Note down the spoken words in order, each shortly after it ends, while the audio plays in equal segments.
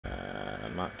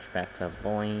much better,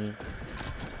 boy.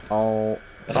 Oh.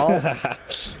 Oh.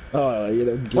 Oh, you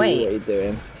little geek, Wait. what are you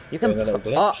doing? You can Doing a little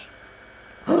glitch.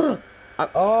 glitch?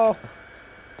 Oh!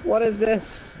 What is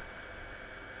this?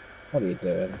 What are you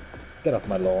doing? Get off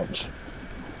my launch.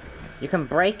 You can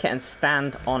break it and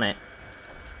stand on it.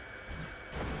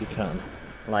 You can.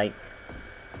 Like...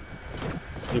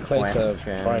 You place a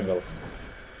Question. triangle.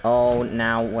 Oh,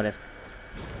 now what is...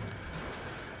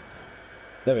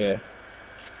 There we go.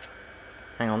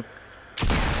 Hang on.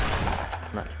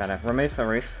 Much better. Remove the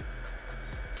roof.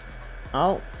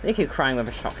 Oh, you keep crying with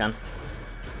a shotgun.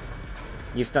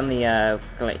 You've done the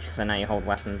glitch, so now you hold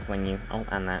weapons when you... Oh,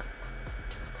 and that.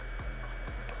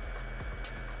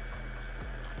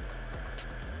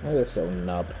 Oh, this little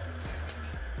nub.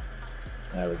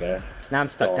 There we go. Now I'm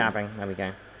stuck Gone. dabbing. There we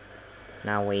go.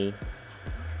 Now we...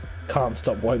 Can't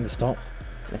stop, won't stop.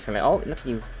 Literally... Oh, look at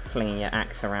you flinging your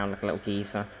axe around like a little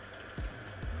geezer.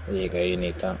 There you go, you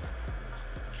need that.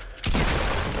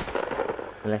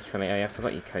 Literally, oh yeah, I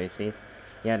forgot you cozy.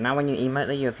 Yeah, now when you emote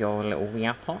there, you have your little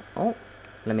Weapot. Oh,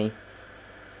 let me...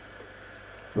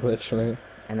 Literally.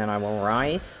 And then I will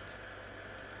rise.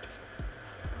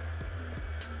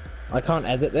 I can't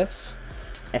edit this.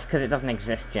 It's because it doesn't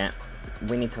exist yet.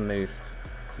 We need to move.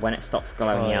 When it stops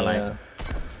glowing yellow. Yeah.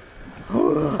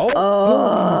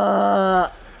 Oh!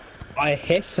 I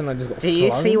hit and I just got Do you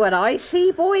flung. see what I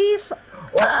see, boys?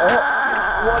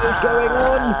 What is going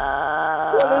on?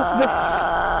 What is this?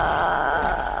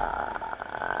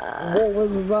 What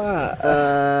was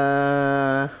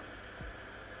that?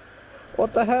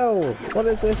 What the hell? What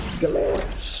is this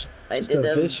glitch? I Just did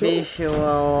a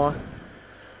visual.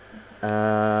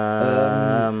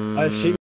 I assume